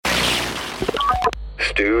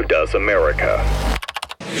Stu Does America.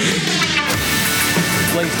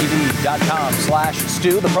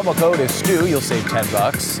 BlazeTV.com/Stu. The promo code is Stu. You'll save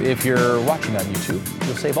 $10. If you're watching on YouTube,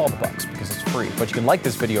 you'll save all the bucks because it's free. But you can like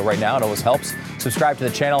this video right now. It always helps. Subscribe to the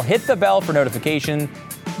channel. Hit the bell for notification.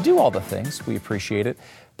 Do all the things. We appreciate it.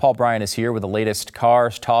 Paul Bryan is here with the latest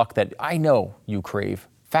cars talk that I know you crave.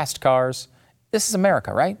 Fast cars. This is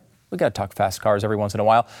America, right? We got to talk fast cars every once in a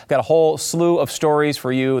while. Got a whole slew of stories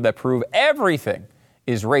for you that prove everything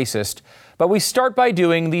is racist. But we start by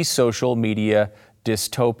doing the social media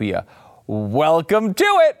dystopia. Welcome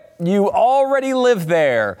to it. You already live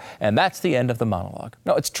there. And that's the end of the monologue.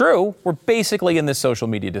 No, it's true. We're basically in this social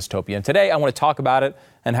media dystopia. And today I want to talk about it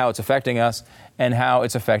and how it's affecting us and how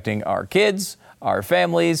it's affecting our kids, our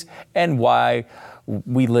families, and why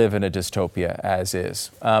we live in a dystopia as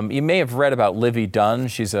is. You may have read about Livy Dunn.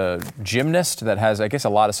 She's a gymnast that has, I guess, a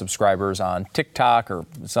lot of subscribers on TikTok or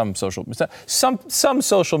some social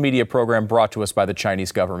media program brought to us by the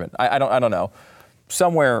Chinese government. I don't know.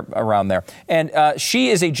 Somewhere around there. And she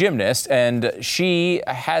is a gymnast, and she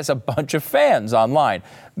has a bunch of fans online.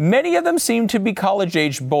 Many of them seem to be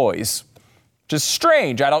college-age boys. Just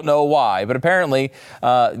strange. I don't know why. But apparently,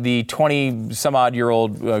 the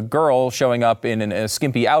 20-some-odd-year-old girl showing up in a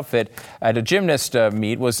skimpy outfit at a gymnast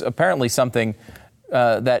meet was apparently something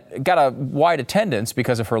that got a wide attendance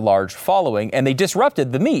because of her large following, and they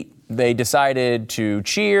disrupted the meet. They decided to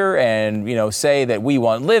cheer and, say that we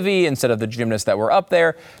want Livy instead of the gymnasts that were up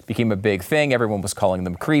there. Became a big thing. Everyone was calling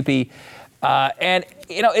them creepy. And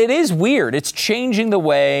it is weird. It's changing the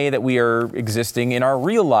way that we are existing in our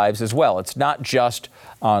real lives as well. It's not just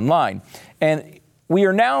online. And we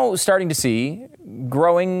are now starting to see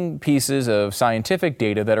growing pieces of scientific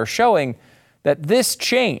data that are showing that this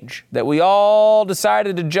change that we all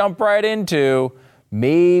decided to jump right into,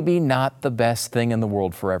 maybe not the best thing in the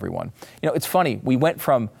world for everyone. It's funny. We went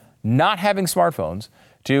from not having smartphones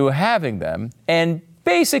to having them and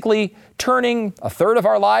basically turning a third of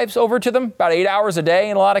our lives over to them, about 8 hours a day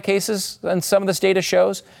in a lot of cases, and some of this data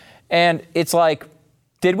shows. And it's like,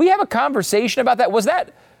 did we have a conversation about that? Was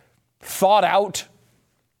that thought out?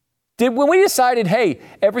 When we decided, hey,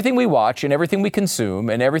 everything we watch and everything we consume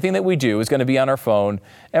and everything that we do is going to be on our phone,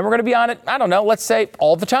 and we're going to be on it, I don't know, let's say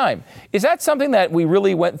all the time. Is that something that we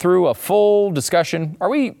really went through a full discussion? Are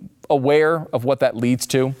we aware of what that leads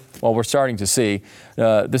to? Well, we're starting to see.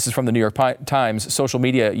 This is from the New York Times. Social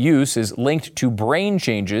media use is linked to brain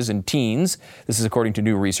changes in teens. This is according to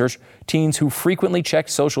new research. Teens who frequently checked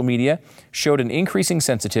social media showed an increasing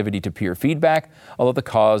sensitivity to peer feedback, although the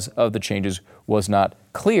cause of the changes was not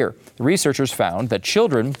clear. The researchers found that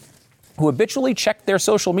children who habitually checked their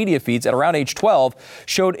social media feeds at around age 12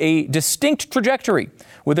 showed a distinct trajectory,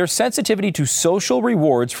 with their sensitivity to social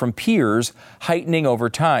rewards from peers heightening over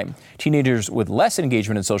time. Teenagers with less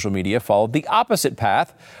engagement in social media followed the opposite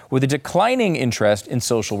path, with a declining interest in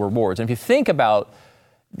social rewards. And if you think about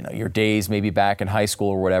your days maybe back in high school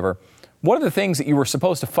or whatever, one of the things that you were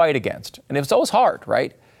supposed to fight against, and it was always hard,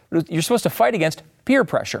 right? You're supposed to fight against peer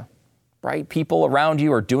pressure. Right? People around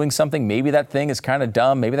you are doing something. Maybe that thing is kind of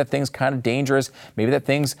dumb. Maybe that thing's kind of dangerous. Maybe that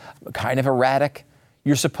thing's kind of erratic.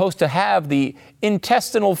 You're supposed to have the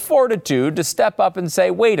intestinal fortitude to step up and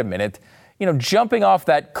say, wait a minute, jumping off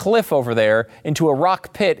that cliff over there into a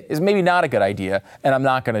rock pit is maybe not a good idea, and I'm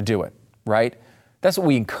not going to do it, right? That's what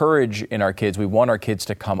we encourage in our kids. We want our kids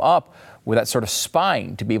to come up with that sort of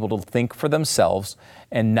spine to be able to think for themselves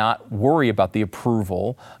and not worry about the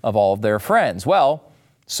approval of all of their friends. Well,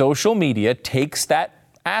 social media takes that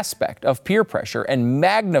aspect of peer pressure and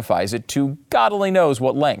magnifies it to God only knows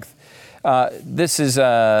what length. This is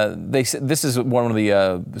one of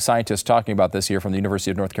the scientists talking about this here from the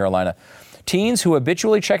University of North Carolina. Teens who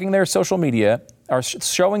habitually checking their social media are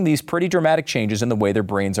showing these pretty dramatic changes in the way their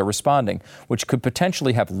brains are responding, which could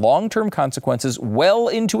potentially have long-term consequences well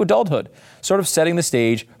into adulthood, sort of setting the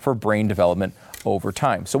stage for brain development over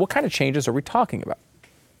time. So what kind of changes are we talking about?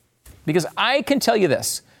 Because I can tell you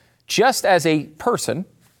this, just as a person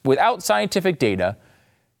without scientific data,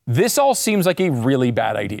 this all seems like a really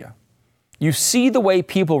bad idea. You see the way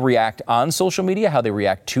people react on social media, how they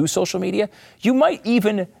react to social media. You might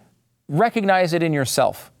even recognize it in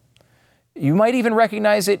yourself. You might even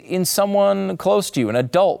recognize it in someone close to you, an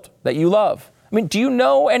adult that you love. I mean, do you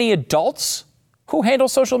know any adults who handle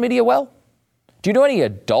social media well? Do you know any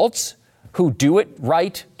adults who do it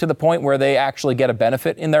right to the point where they actually get a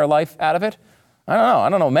benefit in their life out of it? I don't know. I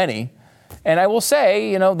don't know many. And I will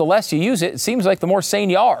say, the less you use it, it seems like the more sane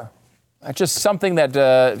you are. That's just something that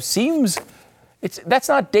that's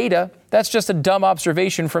not data. That's just a dumb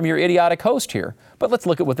observation from your idiotic host here. But let's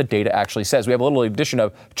look at what the data actually says. We have a little edition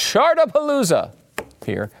of Chartapalooza.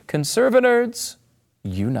 here. Conservanerds,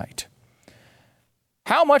 unite.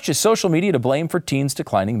 How much is social media to blame for teens'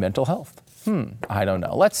 declining mental health? I don't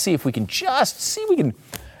know. Let's see if we can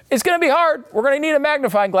it's going to be hard. We're going to need a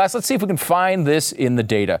magnifying glass. Let's see if we can find this in the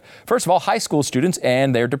data. First of all, high school students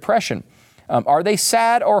and their depression. Are they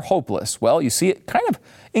sad or hopeless? Well, you see it kind of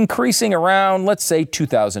increasing around, let's say,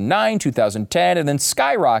 2009, 2010, and then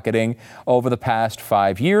skyrocketing over the past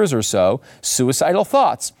 5 years or so. Suicidal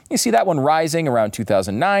thoughts. You see that one rising around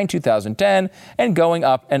 2009, 2010, and going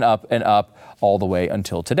up and up and up all the way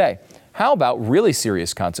until today. How about really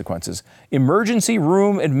serious consequences? Emergency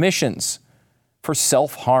room admissions for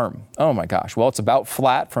self-harm. Oh my gosh. Well, it's about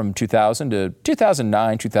flat from 2000 to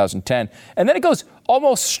 2009, 2010, and then it goes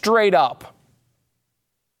almost straight up.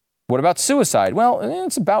 What about suicide? Well,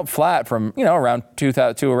 it's about flat from, around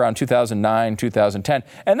 2000 to around 2009, 2010,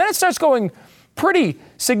 and then it starts going pretty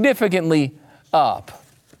significantly up.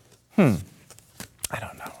 I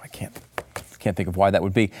don't know. I can't think of why that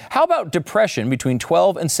would be. How about depression between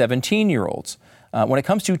 12 and 17-year-olds? When it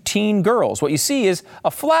comes to teen girls, what you see is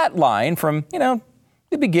a flat line from,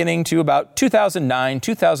 the beginning to about 2009,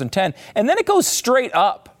 2010, and then it goes straight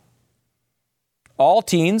up. All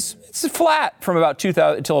teens, it's flat from about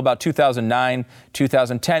 2000 until about 2009,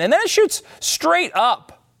 2010, and then it shoots straight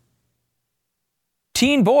up.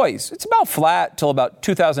 Teen boys, it's about flat till about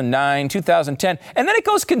 2009, 2010, and then it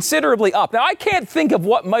goes considerably up. Now, I can't think of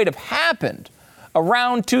what might have happened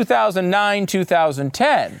around 2009,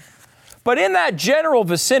 2010, but in that general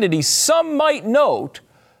vicinity, some might note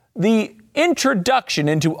the introduction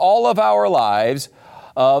into all of our lives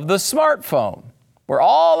of the smartphone, where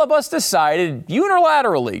all of us decided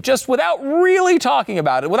unilaterally, just without really talking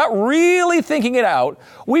about it, without really thinking it out,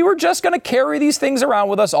 we were just going to carry these things around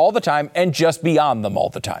with us all the time and just be on them all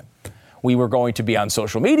the time. We were going to be on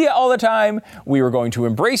social media all the time. We were going to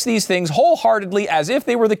embrace these things wholeheartedly as if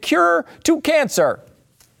they were the cure to cancer.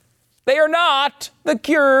 They are not the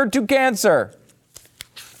cure to cancer.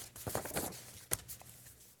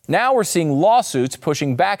 Now we're seeing lawsuits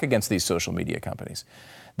pushing back against these social media companies.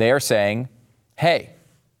 They are saying, hey,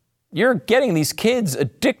 you're getting these kids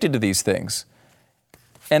addicted to these things.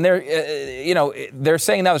 And they're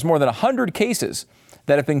saying now there's more than 100 cases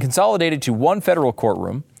that have been consolidated to one federal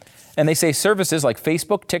courtroom. And they say services like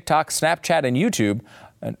Facebook, TikTok, Snapchat, and YouTube.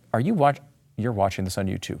 And you're watching this on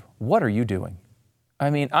YouTube. What are you doing? I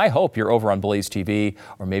mean, I hope you're over on Blaze TV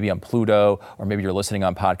or maybe on Pluto or maybe you're listening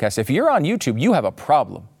on podcasts. If you're on YouTube, you have a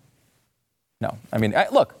problem. No, I mean,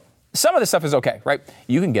 look, some of this stuff is okay, right?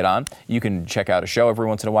 You can get on. You can check out a show every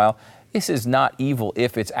once in a while. This is not evil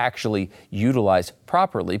if it's actually utilized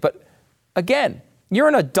properly. But again, you're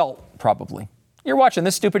an adult probably. You're watching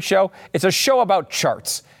this stupid show. It's a show about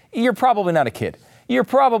charts. You're probably not a kid. You're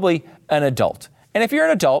probably an adult. And if you're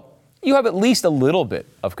an adult, you have at least a little bit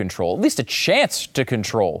of control, at least a chance to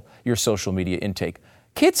control your social media intake.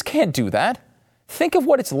 Kids can't do that. Think of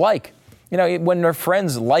what it's like. When their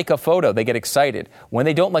friends like a photo, they get excited. When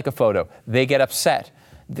they don't like a photo, they get upset.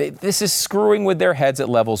 This is screwing with their heads at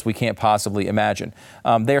levels we can't possibly imagine.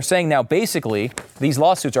 They're saying now, basically, these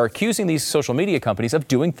lawsuits are accusing these social media companies of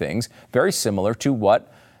doing things very similar to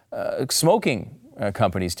what smoking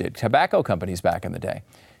companies did, tobacco companies back in the day.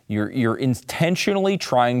 You're intentionally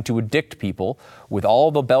trying to addict people with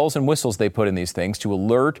all the bells and whistles they put in these things to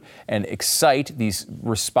alert and excite these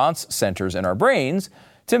response centers in our brains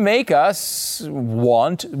to make us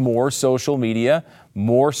want more social media,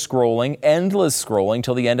 more scrolling, endless scrolling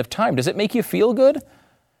till the end of time. Does it make you feel good?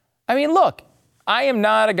 I mean, look, I am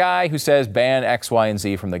not a guy who says ban X, Y, and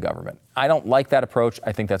Z from the government. I don't like that approach.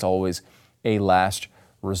 I think that's always a last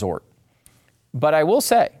resort. But I will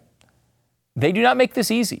say, they do not make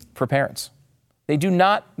this easy for parents. They do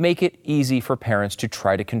not make it easy for parents to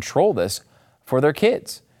try to control this for their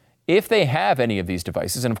kids. If they have any of these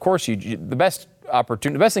devices, and of course, the best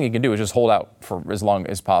thing you can do is just hold out for as long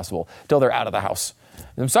as possible till they're out of the house.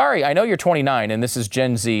 I'm sorry, I know you're 29 and this is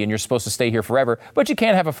Gen Z and you're supposed to stay here forever, but you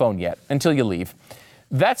can't have a phone yet until you leave.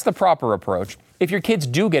 That's the proper approach. If your kids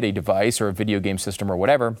do get a device or a video game system or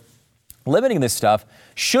whatever, limiting this stuff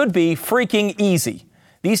should be freaking easy.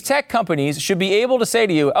 These tech companies should be able to say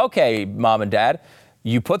to you, okay, mom and dad,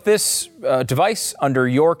 you put this device under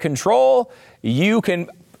your control.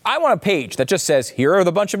 I want a page that just says, here are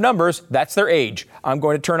the bunch of numbers. That's their age. I'm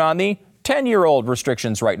going to turn on the 10-year-old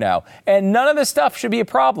restrictions right now. And none of this stuff should be a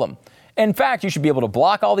problem. In fact, you should be able to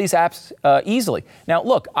block all these apps easily. Now,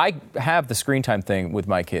 look, I have the screen time thing with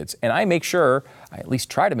my kids, and I at least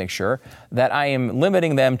try to make sure that I am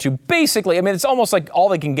limiting them to basically, it's almost like all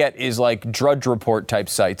they can get is like Drudge Report type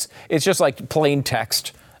sites. It's just like plain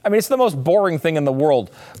text I mean, it's the most boring thing in the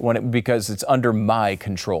world because it's under my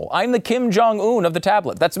control. I'm the Kim Jong-un of the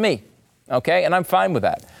tablet. That's me. Okay? And I'm fine with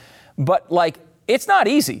that. But it's not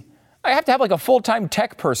easy. I have to have a full-time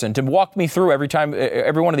tech person to walk me through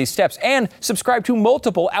every one of these steps and subscribe to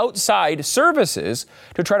multiple outside services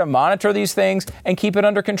to try to monitor these things and keep it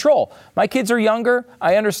under control. My kids are younger.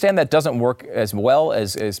 I understand that doesn't work as well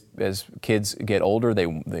as kids get older. They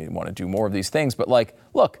want to do more of these things. But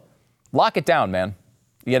look, lock it down, man.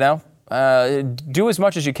 Do as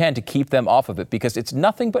much as you can to keep them off of it because it's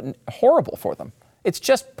nothing but horrible for them. It's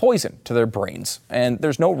just poison to their brains, and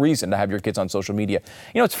there's no reason to have your kids on social media.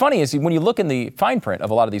 What's funny is when you look in the fine print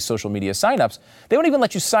of a lot of these social media signups, they won't even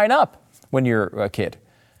let you sign up when you're a kid.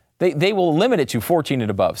 They will limit it to 14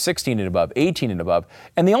 and above, 16 and above, 18 and above.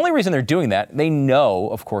 And the only reason they're doing that, they know,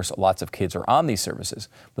 of course, lots of kids are on these services.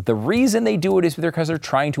 But the reason they do it is because they're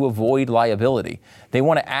trying to avoid liability. They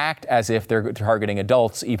want to act as if they're targeting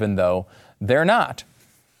adults, even though they're not.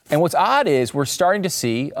 And what's odd is we're starting to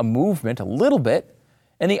see a movement a little bit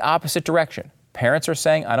in the opposite direction. Parents are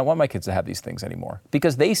saying, I don't want my kids to have these things anymore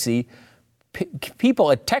because they see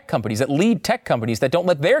people at tech companies, that lead tech companies, that don't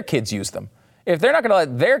let their kids use them. If they're not going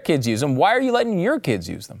to let their kids use them, why are you letting your kids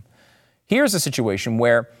use them? Here's a situation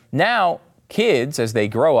where now kids, as they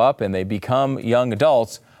grow up and they become young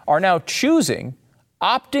adults, are now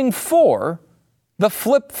opting for the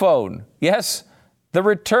flip phone. Yes, the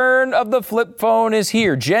return of the flip phone is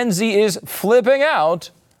here. Gen Z is flipping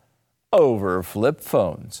out over flip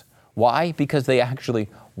phones. Why? Because they actually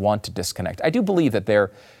want to disconnect. I do believe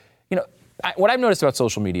that what I've noticed about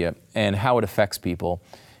social media and how it affects people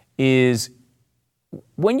is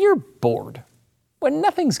when you're bored, when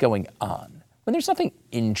nothing's going on, when there's nothing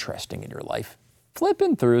interesting in your life,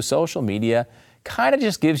 flipping through social media kind of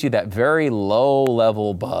just gives you that very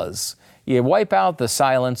low-level buzz. You wipe out the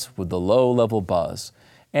silence with the low-level buzz.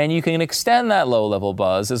 And you can extend that low-level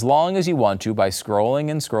buzz as long as you want to by scrolling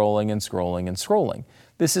and scrolling and scrolling and scrolling.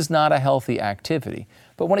 This is not a healthy activity.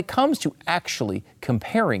 But when it comes to actually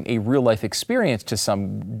comparing a real-life experience to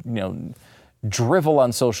some, drivel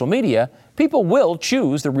on social media, people will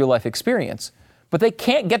choose the real-life experience. But they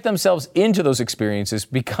can't get themselves into those experiences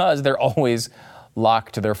because they're always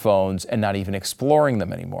locked to their phones and not even exploring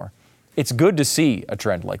them anymore. It's good to see a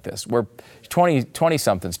trend like this where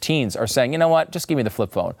 20-somethings, teens are saying, you know what, just give me the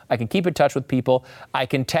flip phone. I can keep in touch with people. I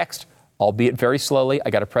can text, albeit very slowly. I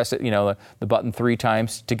got to press it, the button 3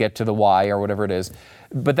 times to get to the Y or whatever it is.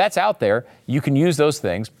 But that's out there. You can use those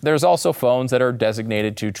things. There's also phones that are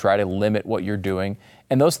designated to try to limit what you're doing.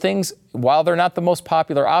 And those things, while they're not the most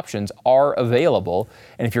popular options, are available.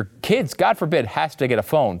 And if your kids, God forbid, has to get a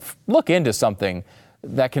phone, look into something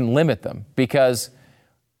that can limit them because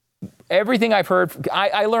everything I've heard,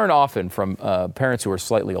 I learn often from parents who are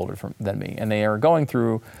slightly older than me, and they are going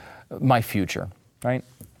through my future, right?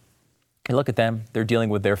 I look at them, they're dealing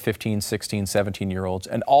with their 15, 16, 17-year-olds,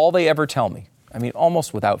 and all they ever tell me,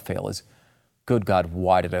 almost without fail, is, good God,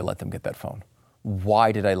 why did I let them get that phone?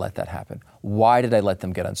 Why did I let that happen? Why did I let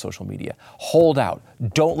them get on social media? Hold out.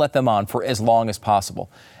 Don't let them on for as long as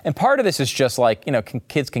possible. And part of this is just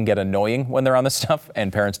kids can get annoying when they're on this stuff,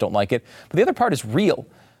 and parents don't like it. But the other part is real.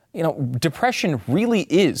 Depression really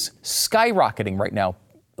is skyrocketing right now,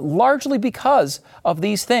 largely because of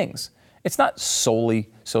these things. It's not solely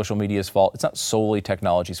social media's fault. It's not solely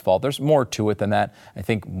technology's fault. There's more to it than that. I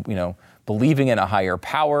think, believing in a higher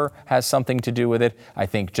power has something to do with it. I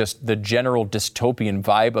think just the general dystopian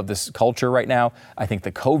vibe of this culture right now. I think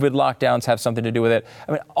the COVID lockdowns have something to do with it.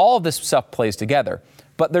 All of this stuff plays together.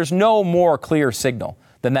 But there's no more clear signal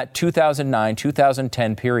than that 2009,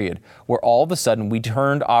 2010 period where all of a sudden we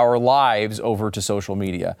turned our lives over to social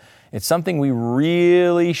media. It's something we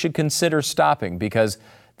really should consider stopping because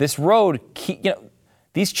this road,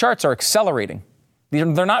 these charts are accelerating. They're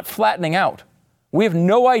not flattening out. We have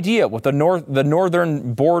no idea what the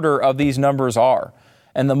northern border of these numbers are.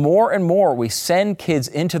 And the more and more we send kids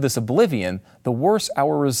into this oblivion, the worse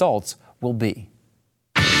our results will be.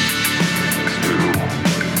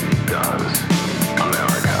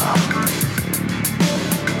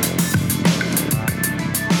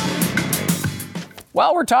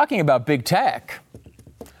 While we're talking about big tech,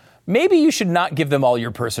 maybe you should not give them all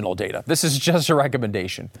your personal data. This is just a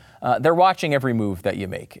recommendation. They're watching every move that you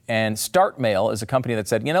make. And StartMail is a company that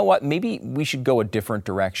said, you know what, maybe we should go a different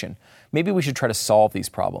direction. Maybe we should try to solve these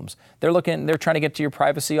problems. They're trying to get to your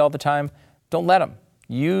privacy all the time. Don't let them.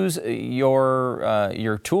 use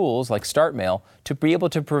your tools like StartMail to be able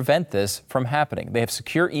to prevent this from happening. They have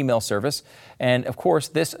secure email service, and of course,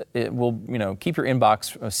 this will keep your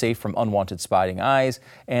inbox safe from unwanted spying eyes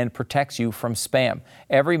and protects you from spam.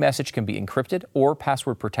 Every message can be encrypted or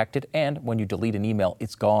password protected, and when you delete an email,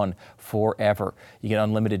 it's gone forever. You get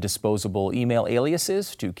unlimited disposable email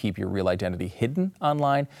aliases to keep your real identity hidden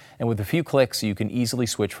online, and with a few clicks, you can easily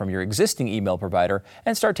switch from your existing email provider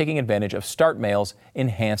and start taking advantage of StartMail's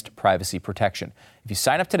enhanced privacy protection. If you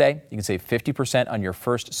sign up today, you can save 50% on your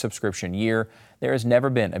first subscription year. There has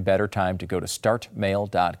never been a better time to go to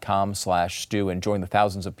startmail.com/Stu and join the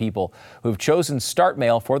thousands of people who have chosen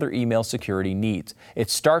StartMail for their email security needs.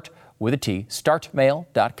 It's start with a T,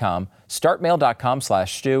 startmail.com,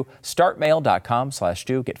 startmail.com/Stu,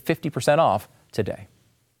 startmail.com/Stu. Get 50% off today.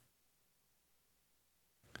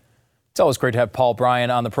 It's always great to have Paul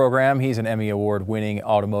Bryan on the program. He's an Emmy Award-winning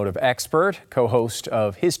automotive expert, co-host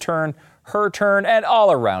of His Turn, Her Turn, and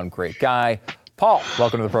all-around great guy. Paul,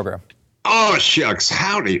 welcome to the program. Oh, shucks.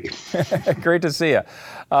 Howdy. Great to see you.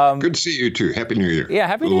 Good to see you, too. Happy New Year. Yeah,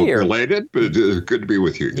 Happy New Year. Related, but good to be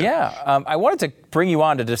with you again. Yeah. I wanted to bring you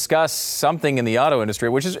on to discuss something in the auto industry,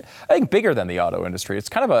 which is, I think, bigger than the auto industry. It's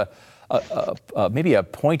kind of maybe a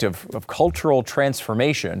point of cultural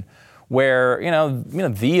transformation where,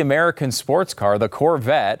 the American sports car, the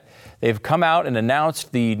Corvette, they've come out and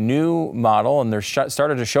announced the new model, and they're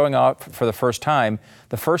started to showing off for the first time.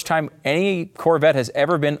 The first time any Corvette has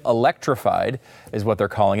ever been electrified is what they're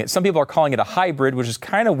calling it. Some people are calling it a hybrid, which is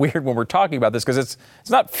kind of weird when we're talking about this because it's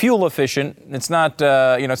not fuel efficient. It's not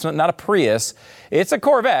it's not a Prius. It's a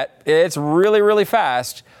Corvette. It's really, really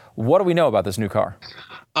fast. What do we know about this new car?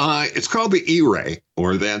 It's called the E-Ray,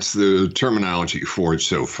 or that's the terminology for it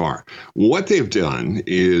so far. What they've done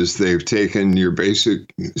is they've taken your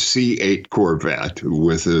basic C8 Corvette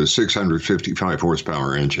with a 655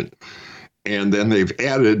 horsepower engine, and then they've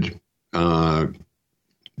added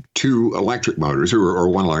two electric motors, or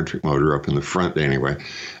one electric motor up in the front anyway,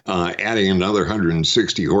 adding another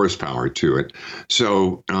 160 horsepower to it.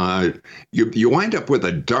 So you wind up with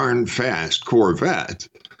a darn fast Corvette.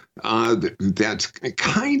 That's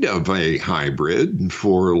kind of a hybrid,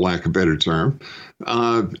 for lack of a better term,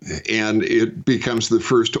 and it becomes the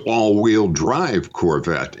first all-wheel drive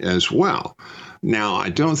Corvette as well. Now, I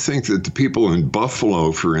don't think that the people in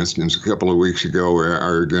Buffalo, for instance, a couple of weeks ago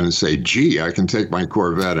are going to say, gee, I can take my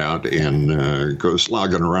Corvette out and go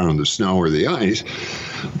slogging around in the snow or the ice.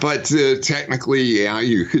 But technically, yeah,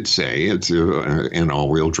 you could say it's an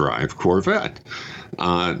all-wheel drive Corvette.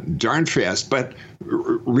 Darn fast, but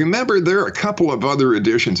remember, there are a couple of other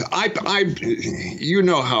additions. You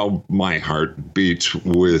know how my heart beats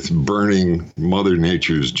with burning Mother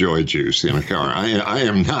Nature's joy juice in a car. I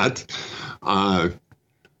am not.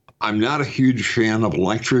 I'm not a huge fan of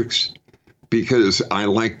electrics because I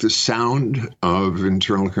like the sound of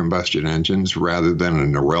internal combustion engines rather than a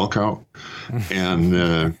Norelco, and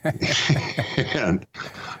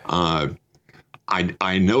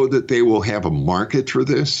I know that they will have a market for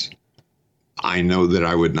this. I know that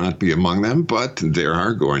I would not be among them, but there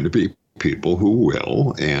are going to be people who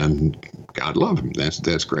will, and God love them.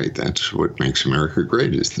 That's great. That's what makes America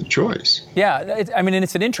great, is the choice. Yeah, and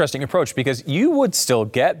it's an interesting approach because you would still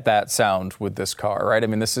get that sound with this car, right? I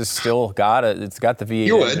mean, this is still got the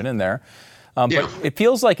V8 engine in there, but it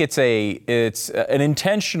feels like it's an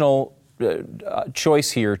intentional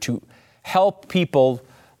choice here to help people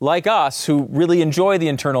like us who really enjoy the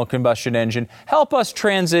internal combustion engine, help us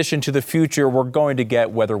transition to the future we're going to get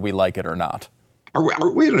whether we like it or not. Are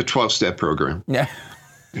we in a 12-step program? Yeah,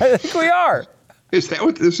 I think we are. Is that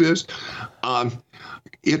what this is?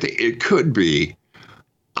 It could be.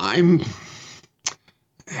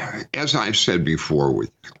 As I've said before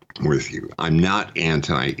with you, I'm not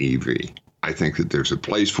anti-EV. I think that there's a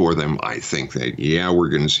place for them. I think that, we're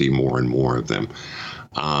going to see more and more of them.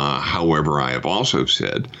 However, I have also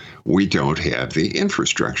said we don't have the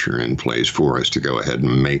infrastructure in place for us to go ahead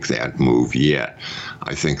and make that move yet.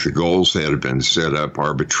 I think the goals that have been set up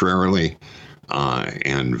arbitrarily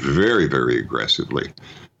and very, very aggressively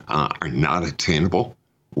are not attainable.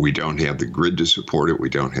 We don't have the grid to support it. We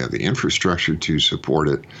don't have the infrastructure to support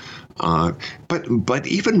it. But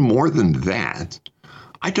even more than that,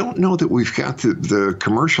 I don't know that we've got the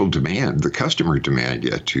commercial demand, the customer demand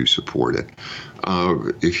yet to support it.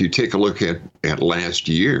 If you take a look at last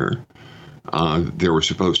year, there were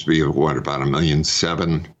supposed to be, about 1.7 million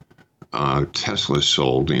Teslas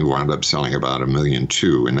sold, and you wound up selling about 1.2 million,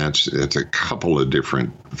 and that's a couple of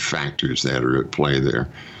different factors that are at play there.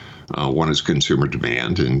 One is consumer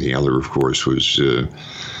demand, and the other, of course, was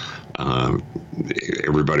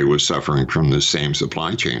everybody was suffering from the same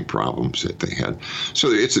supply chain problems that they had. So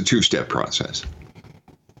it's a two-step process.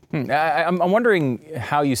 I'm wondering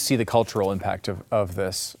how you see the cultural impact of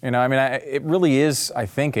this. It really is, I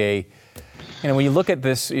think, when you look at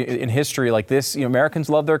this in history like this, Americans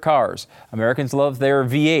love their cars. Americans love their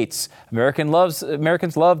V8s.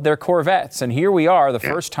 Americans love their Corvettes. And here we are, the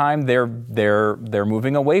first time they're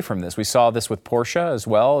moving away from this. We saw this with Porsche as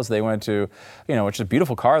well, as they went to, which is a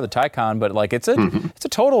beautiful car, the Taycan, but it's a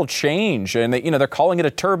total change. And they're calling it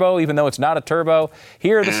a turbo, even though it's not a turbo.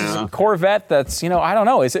 Here, this is a Corvette that's, I don't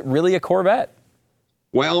know, is it really a Corvette?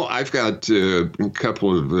 Well, I've got a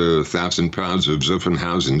couple of 1,000 pounds of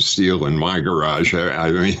Zuffenhausen steel in my garage.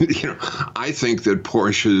 I think that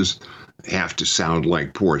Porsches have to sound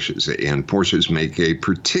like Porsches, and Porsches make a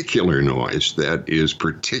particular noise that is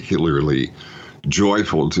particularly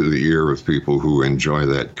joyful to the ear of people who enjoy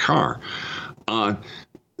that car. The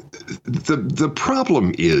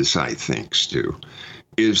problem is, I think, Stu,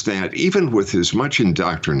 is that even with as much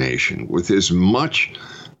indoctrination, with as much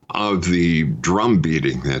of the drum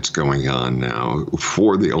beating that's going on now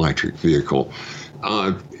for the electric vehicle,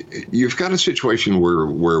 you've got a situation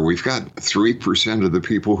where we've got 3% of the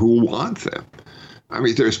people who want them. I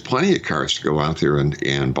mean, there's plenty of cars to go out there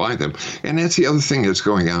and buy them. And that's the other thing that's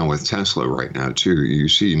going on with Tesla right now, too. You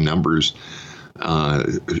see numbers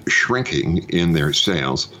shrinking in their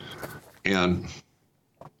sales. And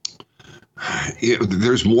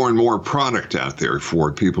there's more and more product out there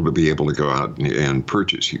for people to be able to go out and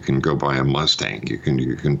purchase. You can go buy a Mustang. You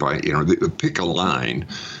can buy, pick a line.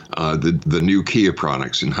 The new Kia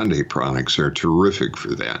products and Hyundai products are terrific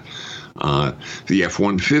for that. The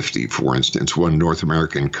F-150, for instance, won North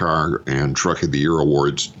American Car and Truck of the Year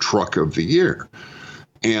Awards Truck of the Year.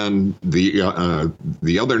 And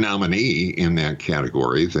the other nominee in that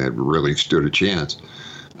category that really stood a chance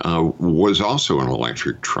was also an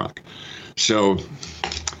electric truck. So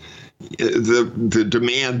the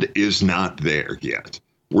demand is not there yet.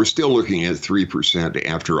 We're still looking at 3%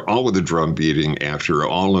 after all of the drum beating, after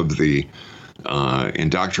all of the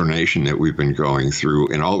indoctrination that we've been going through,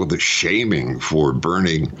 and all of the shaming for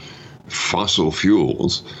burning fossil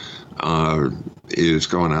fuels is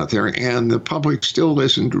going out there, and the public still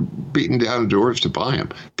isn't beating down doors to buy them.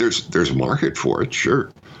 There's a market for it,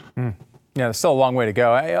 sure. Yeah, there's still a long way to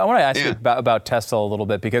go. I want to ask you about Tesla a little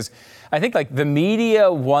bit, because I think the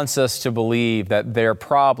media wants us to believe that their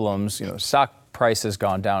problems, stock price has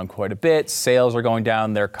gone down quite a bit, sales are going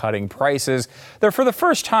down, they're cutting prices. They're for the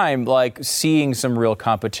first time seeing some real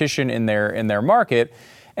competition in their market,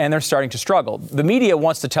 and they're starting to struggle. The media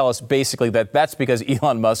wants to tell us basically that that's because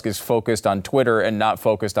Elon Musk is focused on Twitter and not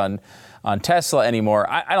focused on Tesla anymore.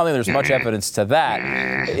 I don't think there's much evidence to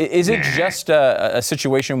that. Is it just a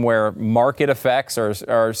situation where market effects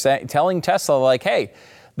are telling Tesla, hey,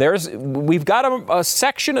 we've got a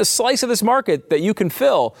slice of this market that you can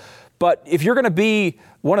fill, but if you're going to be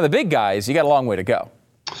one of the big guys, you got a long way to go.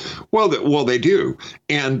 Well, they do.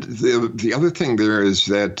 And the other thing there is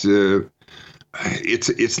that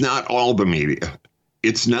it's not all the media.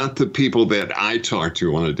 It's not the people that I talk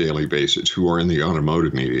to on a daily basis who are in the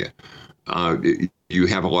automotive media. You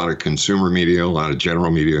have a lot of consumer media, a lot of general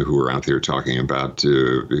media who are out there talking about,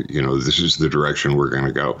 this is the direction we're going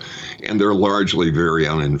to go. And they're largely very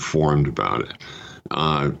uninformed about it.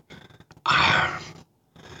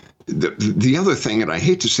 The other thing, and I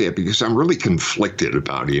hate to say it because I'm really conflicted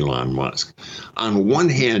about Elon Musk. On one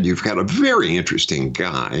hand, you've got a very interesting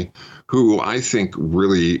guy who I think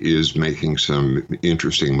really is making some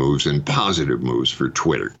interesting moves and positive moves for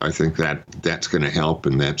Twitter. I think that's going to help,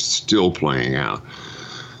 and that's still playing out.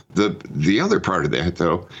 The other part of that,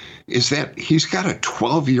 though, is that he's got a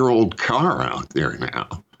 12-year-old car out there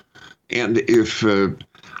now. And if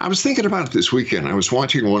I was thinking about it this weekend, I was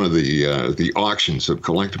watching one of the auctions of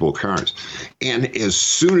collectible cars, and as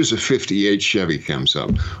soon as a 58 Chevy comes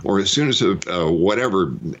up, or as soon as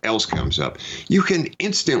whatever else comes up, you can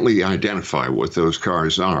instantly identify what those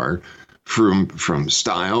cars are from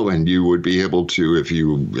style, and you would be able to, if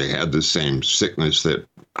you had the same sickness that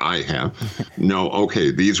I have, know,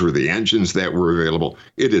 okay, these were the engines that were available.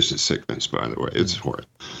 It is a sickness, by the way. It's horrid.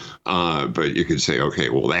 But you could say, okay,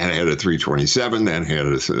 well, that had a 327, that had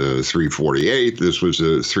a 348. This was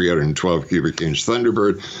a 312 cubic inch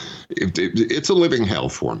Thunderbird. It's a living hell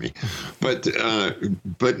for me. But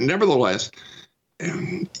nevertheless,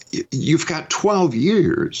 you've got 12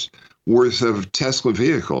 years worth of Tesla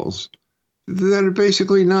vehicles that are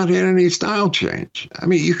basically not had any style change. I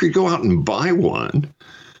mean, you could go out and buy one,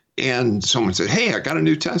 and someone said, hey, I got a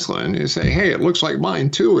new Tesla. And you say, hey, it looks like mine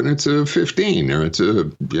too. And it's a 15 or it's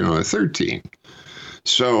a 13.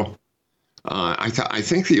 So I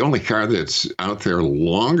think the only car that's out there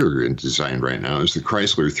longer in design right now is the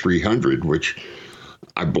Chrysler 300, which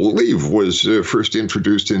I believe was first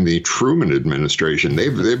introduced in the Truman administration.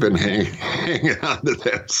 They've been hanging on to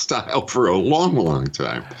that style for a long, long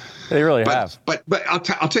time. They really have. But I'll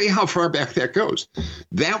tell you how far back that goes.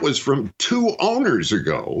 That was from 2 owners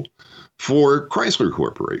ago for Chrysler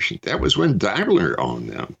Corporation. That was when Daimler owned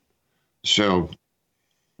them. So,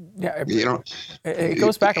 yeah, it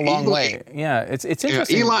goes back a long way. Yeah, it's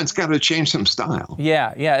interesting. Elon's got to change some style.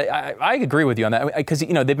 Yeah, I agree with you on that, because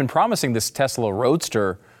they've been promising this Tesla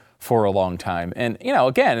Roadster for a long time, and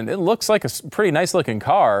again, it looks like a pretty nice looking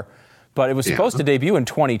car, but it was supposed to debut in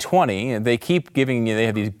 2020, and they keep giving they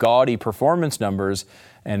have these gaudy performance numbers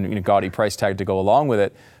and gaudy price tag to go along with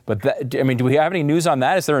it. But do we have any news on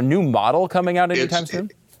that? Is there a new model coming out anytime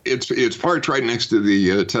soon? It's parked right next to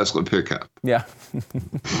the Tesla pickup. Yeah.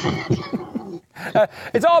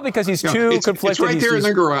 It's all because he's too conflicted. It's right there in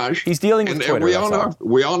the garage. He's dealing with Twitter.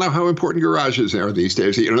 We all know how important garages are these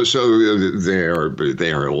days. So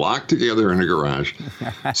they are locked together in a garage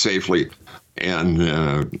safely.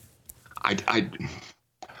 And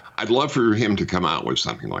I'd love for him to come out with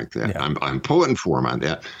something like that. Yeah. I'm pulling for him on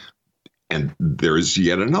that. And there's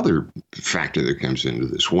yet another factor that comes into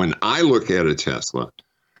this. When I look at a Tesla,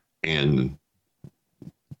 and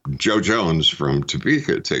Joe Jones from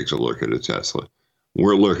Topeka takes a look at a Tesla,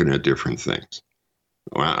 we're looking at different things.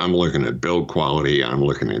 I'm looking at build quality. I'm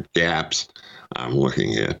looking at gaps. I'm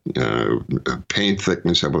looking at paint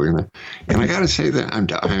thickness. And I got to say that I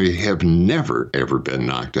have never, ever been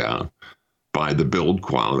knocked out by the build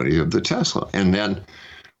quality of the Tesla. And then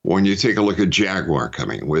when you take a look at Jaguar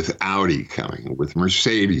coming, with Audi coming, with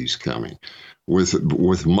Mercedes coming, with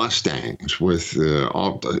Mustangs, with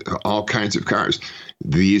all kinds of cars.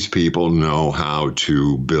 These people know how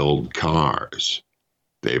to build cars.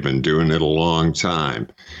 They've been doing it a long time.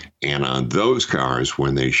 And on those cars,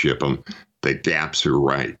 when they ship them, the gaps are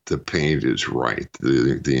right. The paint is right.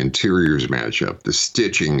 The interiors match up. The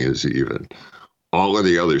stitching is even. All of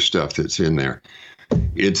the other stuff that's in there.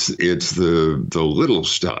 It's the little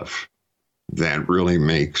stuff that really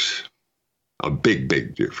makes a big,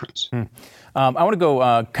 big difference. I want to go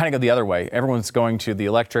kind of go the other way. Everyone's going to the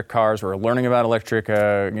electric cars. We're learning about electric,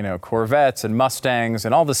 Corvettes and Mustangs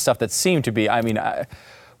and all this stuff that seemed to be,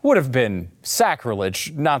 would have been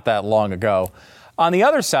sacrilege not that long ago. On the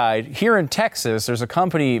other side, here in Texas, there's a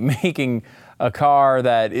company making a car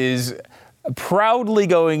that is proudly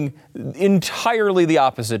going entirely the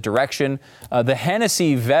opposite direction. The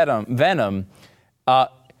Hennessy Venom.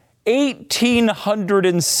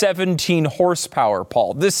 1,817 horsepower,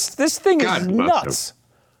 Paul. This thing is nuts.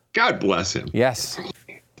 God bless him. Yes.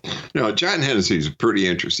 John Hennessy is a pretty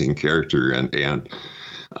interesting character, and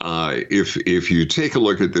if you take a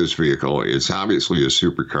look at this vehicle, it's obviously a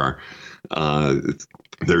supercar.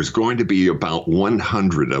 There's going to be about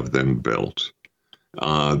 100 of them built.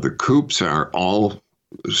 The coupes are all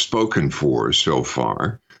spoken for so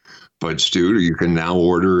far. But, Stu, you can now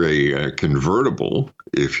order a convertible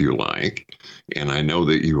if you like. And I know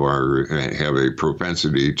that you have a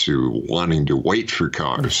propensity to wanting to wait for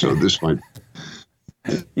cars. So this might,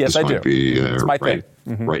 yes, I do. Be it's my right,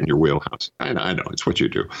 thing. Right in your wheelhouse. I know it's what you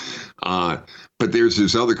do. But there's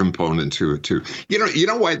this other component to it too. You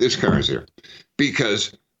know why this car is here?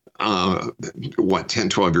 Because 10,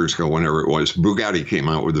 12 years ago, whenever it was, Bugatti came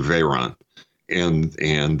out with the Veyron.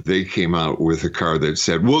 And they came out with a car that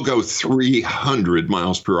said, we'll go 300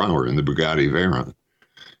 miles per hour in the Bugatti Veyron.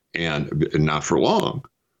 And not for long,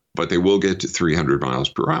 but they will get to 300 miles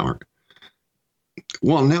per hour.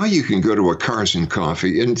 Well, now you can go to a Cars and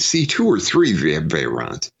Coffee and see 2 or 3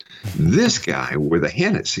 Veyrons. This guy with a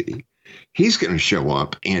Hennessy, he's going to show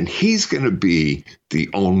up and he's going to be the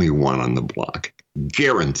only one on the block,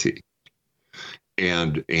 guaranteed.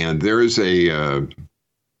 And there's a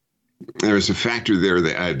factor there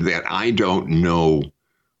that I don't know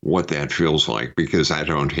what that feels like, because I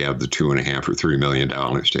don't have the $2.5 or $3 million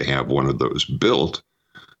to have one of those built.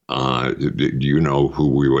 You know who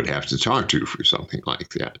we would have to talk to for something like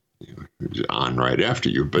that. On right after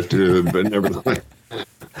you, but nevertheless.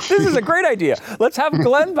 This is a great idea. Let's have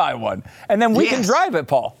Glenn buy one, and then we can drive it,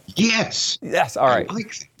 Paul. Yes. All right. I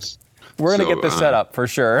like this. We're going to get this set up for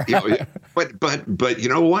sure. But you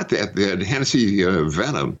know what? That Hennessy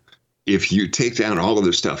Venom, if you take down all of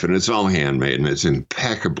this stuff, and it's all handmade and it's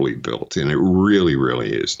impeccably built, and it really,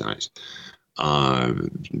 really is nice.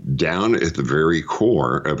 Down at the very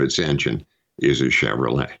core of its engine is a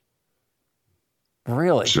Chevrolet.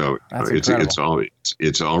 Really? So it's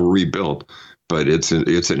all rebuilt, but it's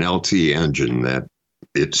an LT engine that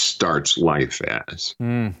it starts life as.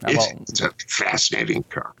 It's a fascinating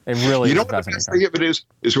car. It really you is know a what the fascinating best car. thing of it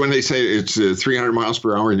is when they say it's 300 miles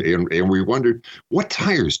per hour, and we wondered, what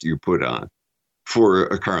tires do you put on for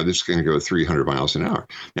a car that's going to go 300 miles an hour?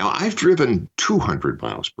 Now, I've driven 200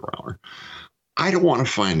 miles per hour. I don't want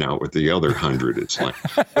to find out what the other 100 is like.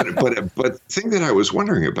 But the thing that I was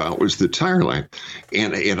wondering about was the tire life.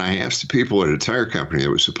 And I asked the people at a tire company that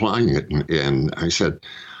was supplying it, and I said,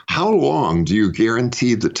 how long do you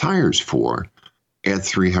guarantee the tires for at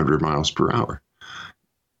 300 miles per hour?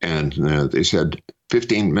 And they said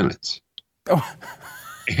 15 minutes. Oh.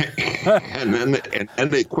 and then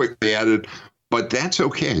they quickly added, but that's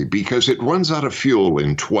okay because it runs out of fuel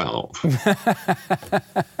in 12.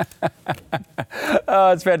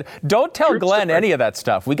 Oh, it's bad. Don't tell Glenn any of that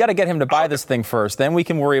stuff. We got to get him to buy this thing first. Then we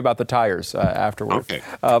can worry about the tires afterwards. Okay.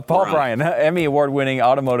 Paul Bryan, Emmy award-winning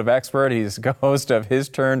automotive expert. He's host of His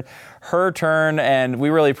Turn, Her Turn, and we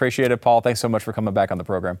really appreciate it, Paul. Thanks so much for coming back on the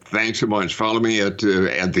program. Thanks so much. Follow me at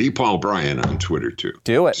the Paul Bryan on Twitter too.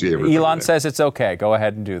 Do it. Elon says it's okay. Go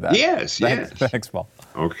ahead and do that. Yes. Thanks, Paul.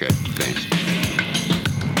 Okay. Thanks.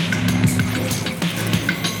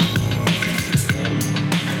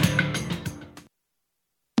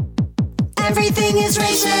 Everything is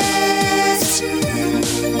racist.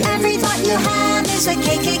 Every thought you have is a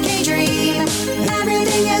KKK dream.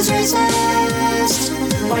 Everything is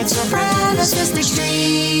racist. White supremacist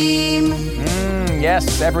extreme.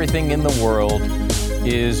 Yes, everything in the world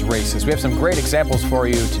is racist. We have some great examples for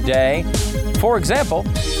you today. For example,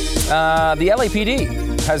 the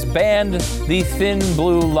LAPD has banned the thin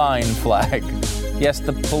blue line flag. Yes,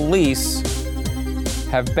 the police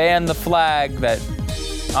have banned the flag that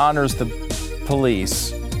honors the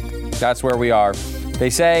police. That's where we are. They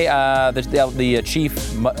say the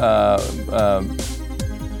chief,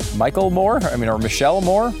 Michael Moore, or Michelle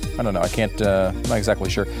Moore. I don't know. I can't. I'm not exactly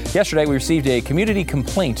sure. Yesterday, we received a community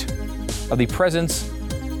complaint of the presence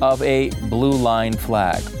of a blue line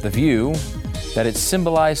flag. The view that it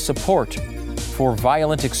symbolized support for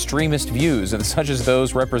violent extremist views, such as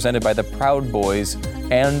those represented by the Proud Boys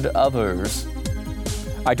and others.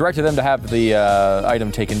 I directed them to have the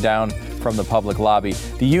item taken down from the public lobby.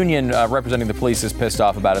 The union representing the police is pissed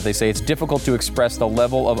off about it. They say it's difficult to express the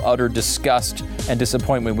level of utter disgust and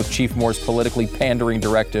disappointment with Chief Moore's politically pandering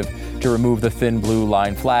directive to remove the thin blue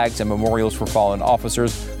line flags and memorials for fallen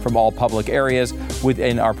officers from all public areas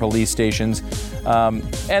within our police stations. And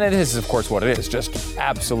it is, of course, what it is, just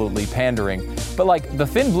absolutely pandering. But the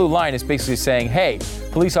thin blue line is basically saying, hey,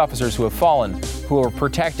 police officers who have fallen, who are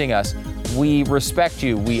protecting us, we respect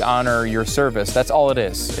you. We honor your service. That's all it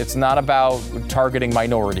is. It's not about targeting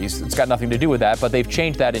minorities. It's got nothing to do with that, but they've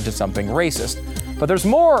changed that into something racist. But there's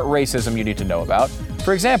more racism you need to know about.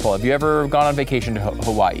 For example, have you ever gone on vacation to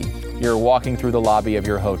Hawaii? You're walking through the lobby of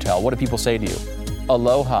your hotel. What do people say to you?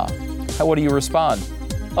 Aloha. What do you respond?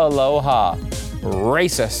 Aloha.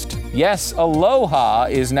 Racist. Yes, aloha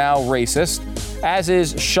is now racist, as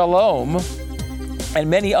is shalom and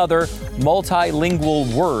many other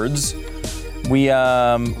multilingual words. We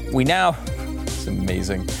now, it's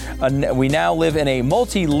amazing. We now live in a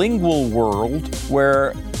multilingual world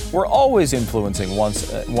where we're always influencing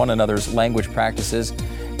one another's language practices,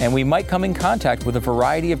 and we might come in contact with a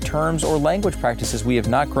variety of terms or language practices we have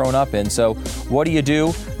not grown up in. So what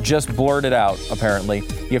do? Just blurt it out, apparently.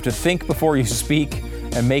 You have to think before you speak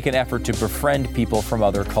and make an effort to befriend people from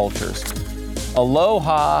other cultures.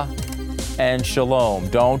 Aloha and shalom.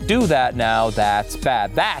 Don't do that now. That's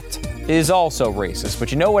bad. That is also racist.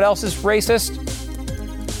 But you know what else is racist?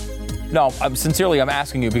 No, I'm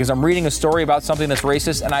asking you because I'm reading a story about something that's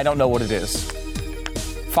racist and I don't know what it is.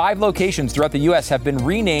 5 locations throughout the U.S. have been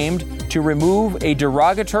renamed to remove a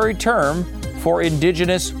derogatory term for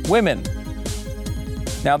indigenous women.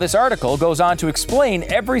 Now, this article goes on to explain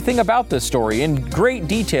everything about this story in great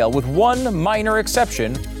detail, with one minor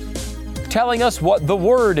exception, telling us what the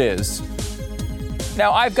word is.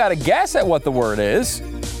 Now, I've got a guess at what the word is,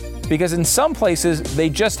 because in some places they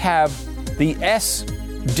just have the S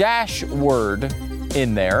dash word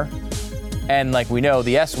in there. And like we know,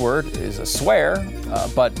 the S word is a swear,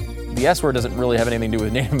 but the S word doesn't really have anything to do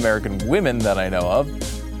with Native American women that I know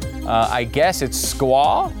of. I guess it's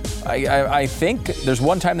squaw. I think there's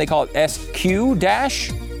one time they call it SQ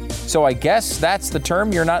dash. So I guess that's the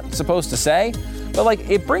term you're not supposed to say. But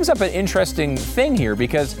it brings up an interesting thing here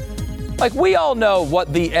because we all know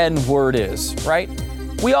what the N word is, right?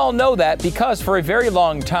 We all know that because for a very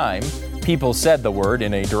long time, people said the word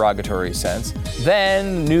in a derogatory sense.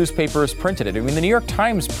 Then newspapers printed it. I mean, the New York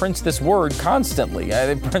Times prints this word constantly.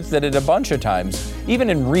 They printed it a bunch of times,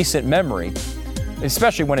 even in recent memory.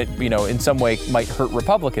 especially when it, in some way might hurt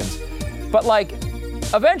Republicans. But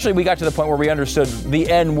eventually we got to the point where we understood the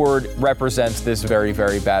N word represents this very,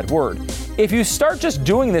 very bad word. If you start just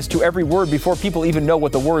doing this to every word before people even know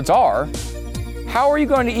what the words are, how are you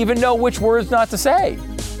going to even know which words not to say?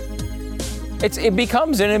 It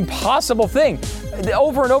becomes an impossible thing.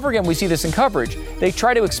 Over and over again, we see this in coverage. They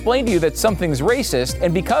try to explain to you that something's racist,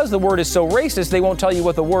 and because the word is so racist, they won't tell you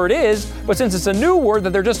what the word is. But since it's a new word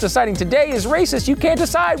that they're just deciding today is racist, you can't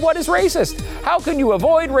decide what is racist. How can you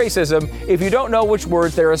avoid racism if you don't know which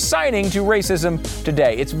words they're assigning to racism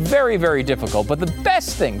today? It's very, very difficult. But the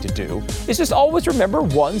best thing to do is just always remember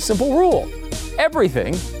one simple rule.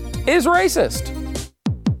 Everything is racist.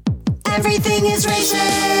 Everything is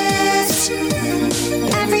racist.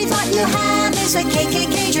 Every thought you have is a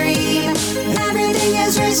KKK dream. Everything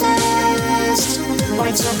is racist.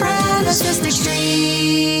 White supremacist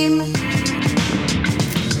extreme.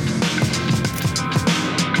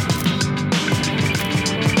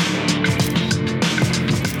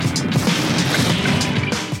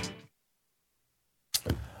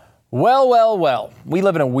 Well. We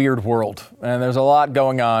live in a weird world, and there's a lot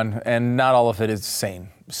going on, and not all of it is sane.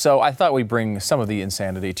 So I thought we'd bring some of the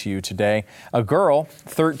insanity to you today. A girl,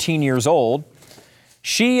 13 years old,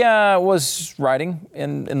 she was riding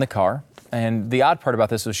in the car, and the odd part about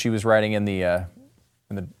this was she was riding in the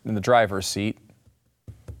driver's seat,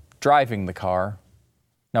 driving the car.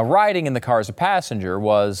 Now, riding in the car as a passenger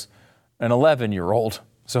was an 11-year-old.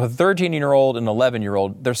 So a 13-year-old and an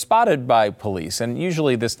 11-year-old, they're spotted by police, and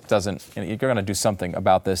usually this doesn't, you're going to do something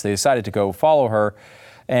about this. They decided to go follow her,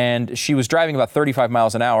 and she was driving about 35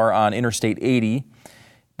 miles an hour on Interstate 80.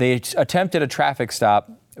 They attempted a traffic stop.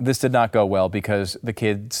 This did not go well because the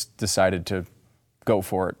kids decided to go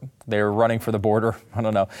for it. They were running for the border. I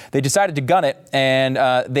don't know. They decided to gun it, and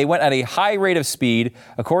they went at a high rate of speed.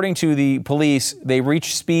 According to the police, they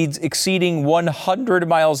reached speeds exceeding 100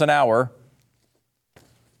 miles an hour.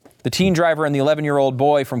 The teen driver and the 11-year-old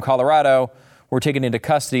boy from Colorado were taken into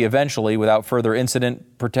custody eventually without further incident,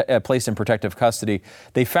 placed in protective custody.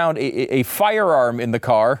 They found a firearm in the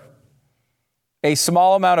car, a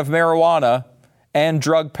small amount of marijuana, and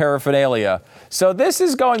drug paraphernalia. So this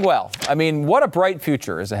is going well. I mean, what a bright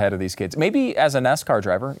future is ahead of these kids. Maybe as a NASCAR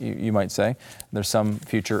driver, you might say, there's some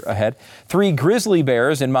future ahead. 3 grizzly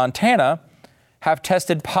bears in Montana have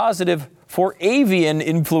tested positive for avian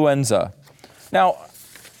influenza. Now,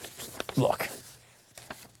 look,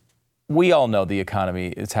 we all know the economy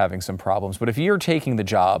is having some problems, but if you're taking the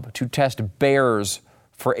job to test bears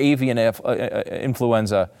for avian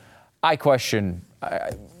influenza, I question,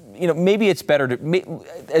 maybe it's better to,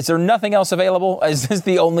 is there nothing else available? Is this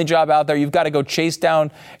the only job out there? You've got to go chase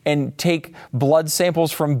down and take blood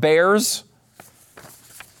samples from bears?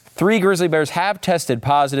 3 grizzly bears have tested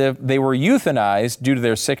positive. They were euthanized due to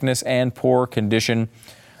their sickness and poor condition.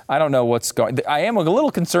 I don't know what's going. I am a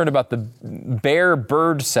little concerned about the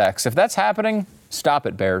bear-bird sex. If that's happening, stop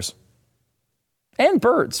it, bears. And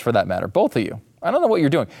birds, for that matter, both of you. I don't know what you're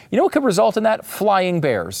doing. You know what could result in that? Flying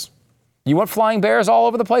bears. You want flying bears all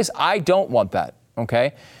over the place? I don't want that,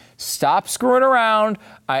 okay? Stop screwing around.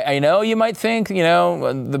 I know you might think,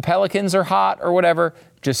 the pelicans are hot or whatever.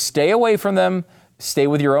 Just stay away from them. Stay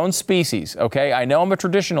with your own species, okay? I know I'm a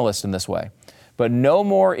traditionalist in this way. But no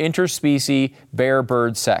more interspecies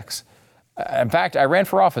bear-bird sex. In fact, I ran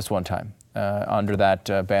for office one time under that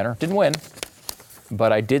banner. Didn't win,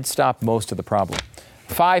 but I did stop most of the problem.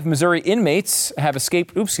 5 Missouri inmates have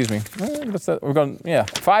escaped. Oops, excuse me. What's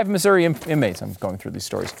that? 5 Missouri inmates. I'm going through these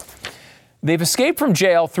stories. They've escaped from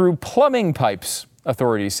jail through plumbing pipes,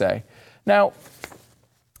 authorities say. Now,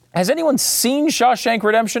 has anyone seen Shawshank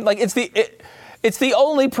Redemption? It's the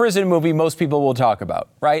only prison movie most people will talk about,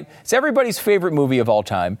 right? It's everybody's favorite movie of all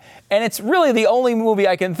time. And it's really the only movie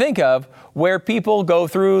I can think of where people go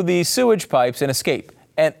through the sewage pipes and escape.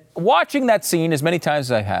 And watching that scene as many times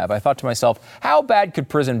as I have, I thought to myself, how bad could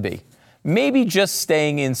prison be? Maybe just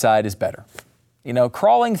staying inside is better.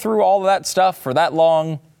 Crawling through all of that stuff for that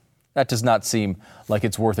long, that does not seem like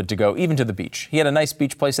it's worth it to go, even to the beach. He had a nice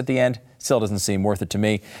beach place at the end. Still doesn't seem worth it to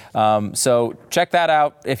me. So check that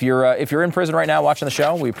out. If you're in prison right now watching the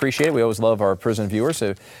show, we appreciate it. We always love our prison viewers.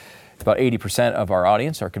 So about 80% of our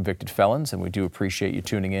audience are convicted felons, and we do appreciate you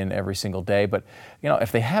tuning in every single day. But,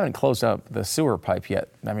 if they haven't closed up the sewer pipe yet,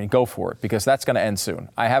 go for it, because that's going to end soon.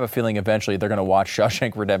 I have a feeling eventually they're going to watch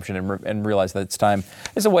Shawshank Redemption and realize that it's time.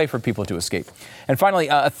 It's a way for people to escape. And finally,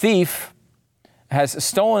 a thief has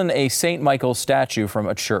stolen a St. Michael statue from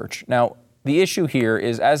a church. Now, the issue here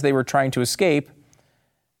is as they were trying to escape,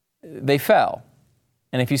 they fell.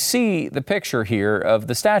 And if you see the picture here of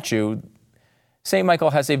the statue, St. Michael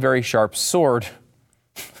has a very sharp sword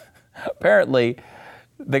Apparently,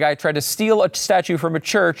 the guy tried to steal a statue from a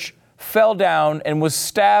church, fell down, and was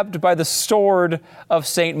stabbed by the sword of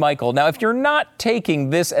St. Michael. Now, if you're not taking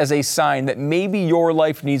this as a sign that maybe your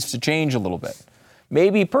life needs to change a little bit,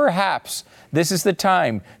 maybe perhaps this is the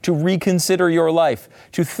time to reconsider your life,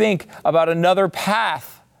 to think about another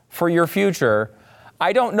path for your future,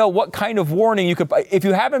 I don't know what kind of warning you could, if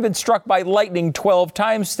you haven't been struck by lightning 12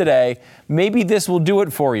 times today, maybe this will do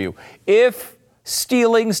it for you. If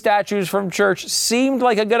stealing statues from church seemed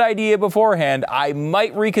like a good idea beforehand, I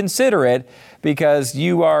might reconsider it because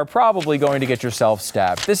you are probably going to get yourself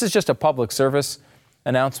stabbed. This is just a public service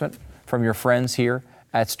announcement from your friends here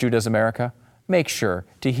at Stu Does America. Make sure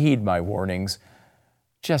to heed my warnings.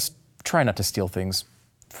 Just try not to steal things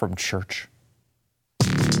from church.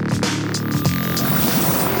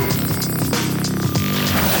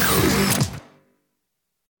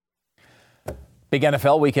 Big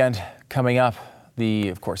NFL weekend coming up.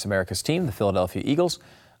 Of course, America's team, the Philadelphia Eagles,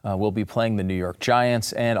 will be playing the New York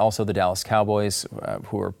Giants and also the Dallas Cowboys,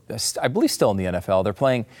 who are, I believe, still in the NFL. They're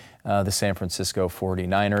playing the San Francisco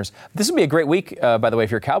 49ers. This will be a great week, by the way,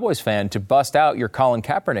 if you're a Cowboys fan, to bust out your Colin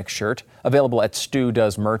Kaepernick shirt, available at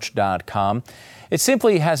StuDoesMerch.com. It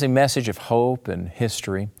simply has a message of hope and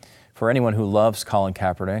history for anyone who loves Colin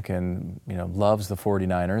Kaepernick and loves the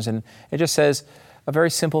 49ers. And it just says a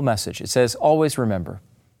very simple message. It says, always remember,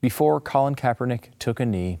 before Colin Kaepernick took a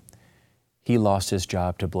knee, he lost his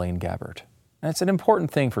job to Blaine Gabbert. And it's an important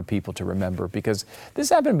thing for people to remember because this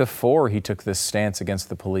happened before he took this stance against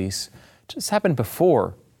the police. It just happened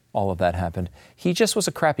before all of that happened. He just was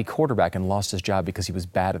a crappy quarterback and lost his job because he was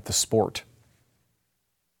bad at the sport.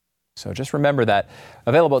 So just remember that.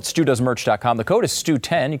 Available at StuDoesMerch.com. The code is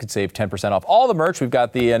STU10. You can save 10% off all the merch. We've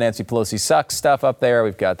got the Nancy Pelosi sucks stuff up there.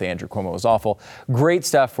 We've got the Andrew Cuomo is awful. Great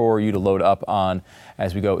stuff for you to load up on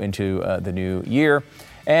as we go into the new year.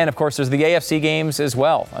 And, of course, there's the AFC games as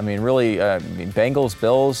well. I mean, really, Bengals,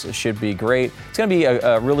 Bills should be great. It's going to be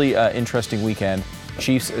a really interesting weekend.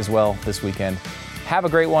 Chiefs as well this weekend. Have a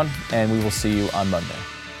great one, and we will see you on Monday.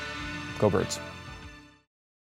 Go Birds.